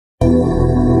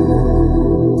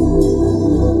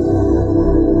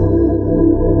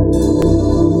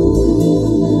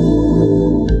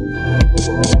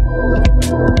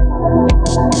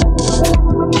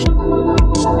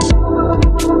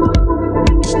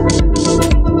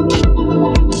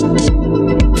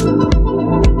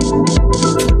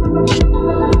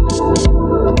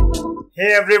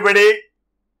everybody.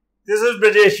 This is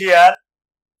Brajesh here.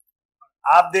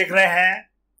 आप देख रहे हैं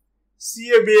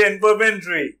CAB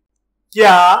इन्फॉर्मेटरी।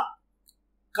 क्या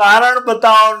कारण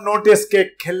बताओ नोटिस के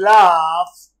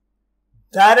खिलाफ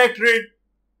डायरेक्ट रिट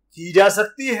की जा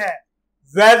सकती है?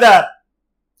 Weather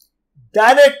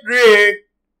direct writ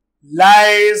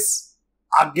lies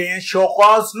against show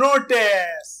cause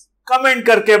notice, comment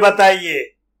करके बताइए।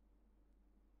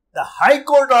 The High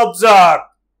Court observed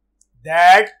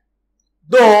that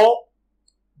though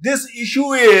this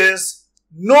issue is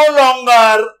no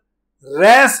longer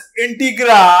res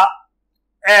integra,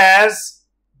 as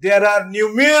there are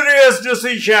numerous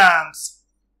decisions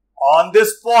on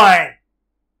this point,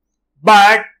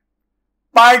 but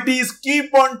parties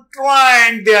keep on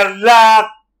trying their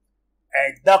luck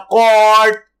at the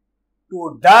court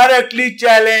to directly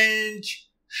challenge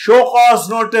show cause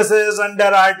notices under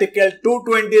Article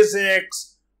 226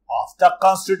 of the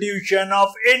Constitution of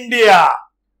India।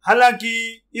 हालांकि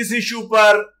इस issue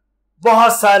पर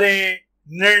बहुत सारे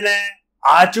निर्णय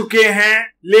आ चुके हैं,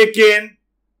 लेकिन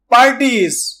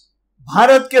parties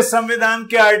Bharat के संविधान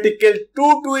के आर्टिकल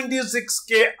 226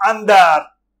 के अंदर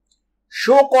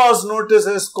शो कॉज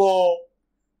नोटिसेस को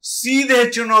सीधे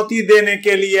चुनौती देने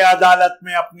के लिए अदालत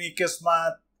में अपनी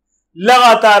किस्मत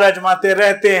लगातार आजमाते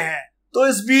रहते हैं। तो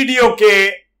इस वीडियो के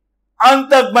अंत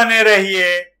तक बने रहिए।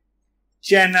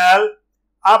 चैनल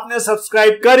आपने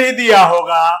सब्सक्राइब कर ही दिया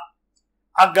होगा।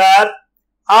 अगर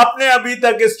आपने अभी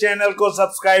तक इस चैनल को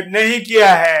सब्सक्राइब नहीं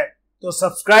किया है तो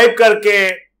सब्सक्राइब करके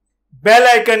बेल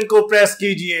आइकन को प्रेस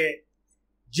कीजिए,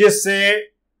 जिससे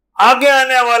आगे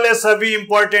आने वाले सभी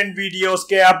इंपॉर्टेंट वीडियोस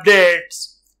के अपडेट्स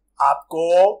आपको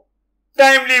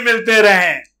टाइमली मिलते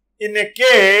रहें। इन ए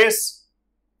case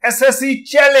SSC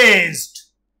challenged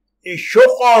a show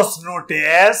cause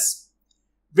notice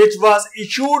which was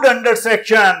issued under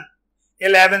section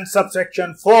 11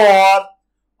 subsection 4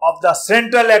 of the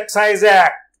Central Excise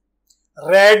Act,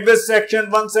 read with section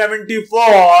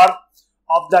 174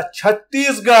 of the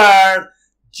Chhattisgarh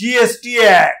GST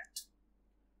Act,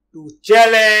 to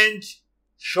challenge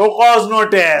show cause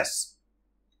notice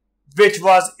which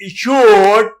was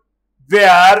issued,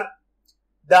 where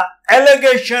the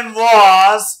allegation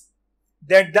was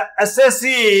that the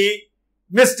SSC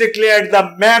misdeclared the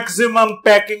maximum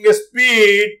packing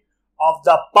speed of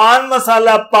the pan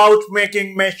masala pouch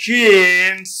making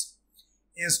machines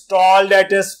installed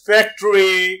at its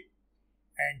factory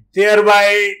and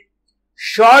thereby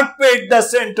short paid the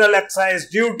central excise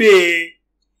duty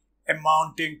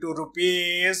amounting to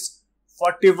rupees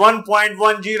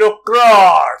 41.10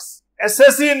 crores।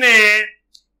 SSC ने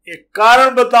एक कारण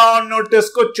बताओ notice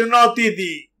को चुनौती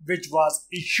दी, which was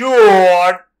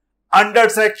issued under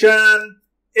section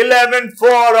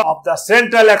 11(4) of the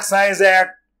Central Excise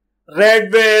Act,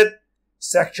 read with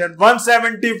section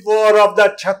 174 of the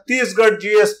Chhattisgarh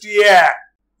GST Act।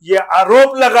 ये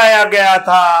आरोप लगाया गया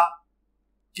था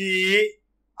कि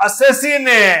SSC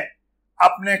ने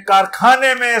अपने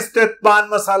कारखाने में स्थित पान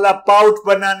मसाला पाउच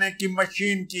बनाने की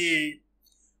मशीन की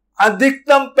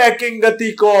अधिकतम पैकिंग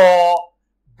गति को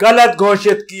गलत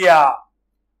घोषित किया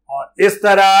और इस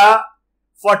तरह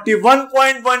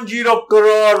 41.10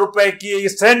 करोड़ रुपए की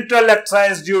central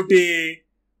excise duty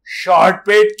short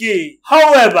paid की।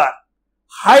 However,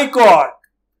 High Court,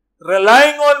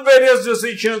 relying on various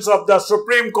decisions of the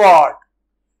Supreme Court,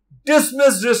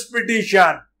 dismissed this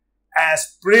petition as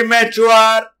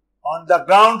premature on the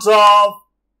grounds of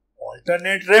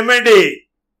alternate remedy।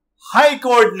 High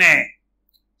Court ने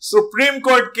सुप्रीम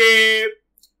कोर्ट के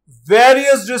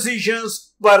various decisions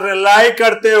पर rely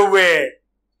करते हुए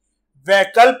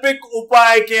वैकल्पिक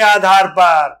उपाय के आधार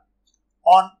पर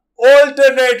ऑन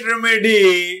ऑल्टरनेट रेमेडी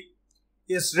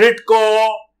इस रिट को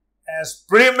एज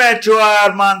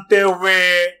प्रीमैच्योर मानते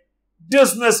हुए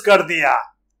डिसमिस कर दिया।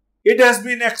 It has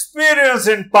been experience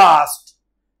in past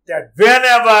that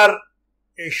whenever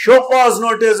A show cause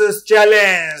notice is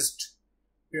challenged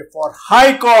before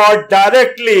high court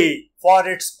directly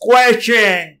for its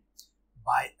questioning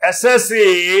by SSC,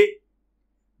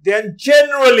 then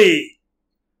generally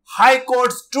high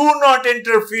courts do not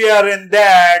interfere in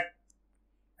that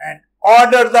and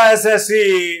order the SSC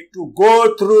to go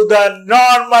through the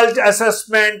normal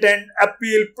assessment and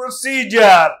appeal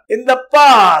procedure। In the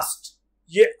past,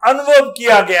 ये अनुभव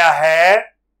किया गया है,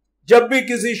 जब भी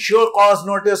किसी show cause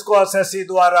notice को SSC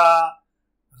द्वारा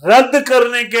रद्द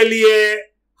करने के लिए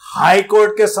हाई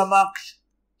कोर्ट के समक्ष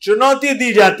चुनौती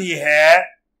दी जाती है,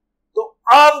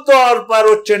 आमतौर पर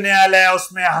उच्च न्यायालय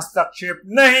उसमें हस्तक्षेप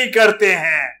नहीं करते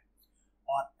हैं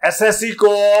और SSC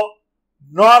को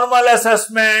normal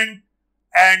assessment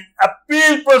and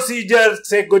appeal procedure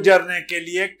से गुजरने के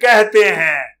लिए कहते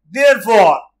हैं।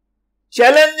 Therefore,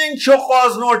 challenging show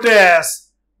cause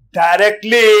notice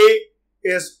directly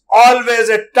is always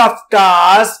a tough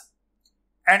task,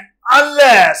 and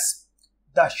unless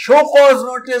the show cause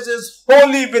notice is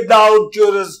wholly without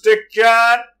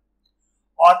jurisdiction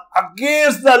or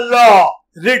against the law,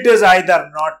 writ is either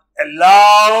not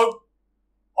allowed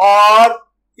or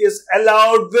is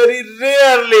allowed very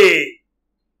rarely.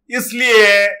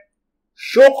 इसलिए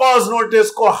show cause notice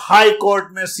को high court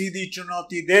में सीधी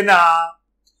चुनौती देना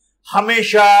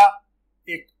हमेशा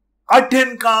एक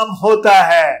कठिन काम होता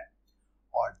है,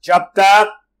 और जब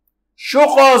तक show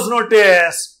cause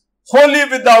notice Holi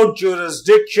without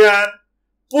jurisdiction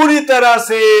पूरी तरह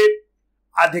से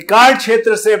अधिकार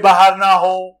क्षेत्र से बाहर ना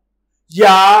हो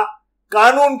या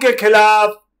कानून के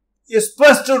खिलाफ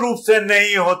स्पष्ट रूप से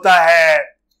नहीं होता है,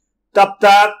 तब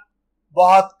तक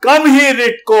बहुत कम ही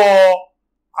रिट को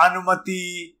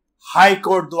अनुमति हाई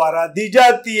कोर्ट द्वारा दी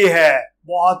जाती है।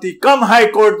 बहुत ही कम हाई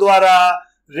कोर्ट द्वारा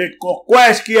रिट को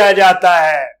क्वैश किया जाता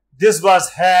है। This was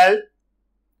held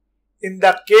in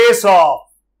the case of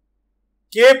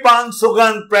के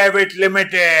पानसुगंध private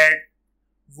limited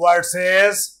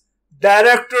versus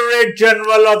directorate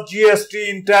general of GST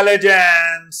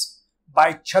intelligence by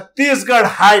Chhattisgarh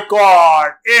High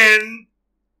Court in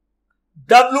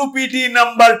WPT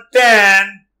number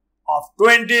 10 of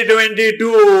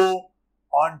 2022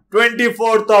 on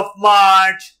 24th of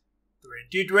March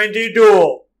 2022।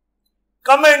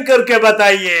 Comment करके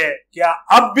बताइए, क्या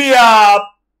अब भी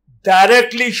आप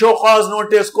डायरेक्टली शो कॉज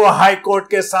नोटिस को high court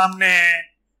के सामने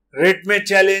रिट में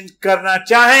चैलेंज करना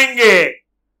चाहेंगे?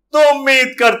 तो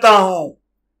उम्मीद करता हूं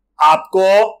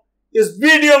आपको इस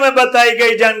वीडियो में बताई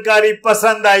गई जानकारी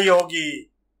पसंद आई होगी।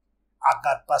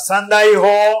 अगर पसंद आई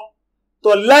हो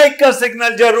तो लाइक का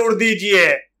सिग्नल जरूर दीजिए।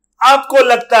 आपको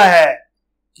लगता है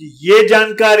कि ये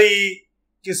जानकारी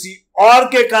किसी और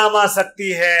के काम आ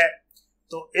सकती है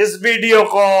तो इस वीडियो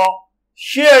को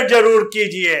शेयर जरूर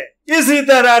कीजिए। इसी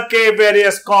तरह के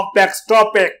वेरियस कॉम्प्लेक्स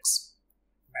टॉपिक्स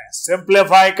मैं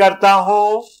सिंप्लीफाई करता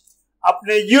हूं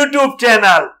अपने YouTube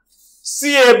चैनल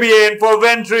CABA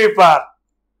इन्फोवेंट्री पर।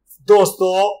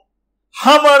 दोस्तों,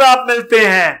 हम और आप मिलते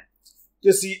हैं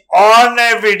किसी और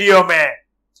नए वीडियो में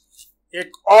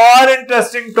एक और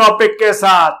इंटरेस्टिंग टॉपिक के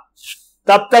साथ।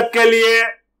 तब तक के लिए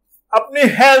अपनी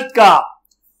हेल्थ का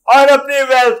और अपनी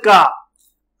वेल्थ का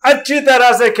अच्छी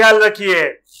तरह से ख्याल रखिए।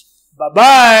 Bye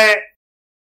bye.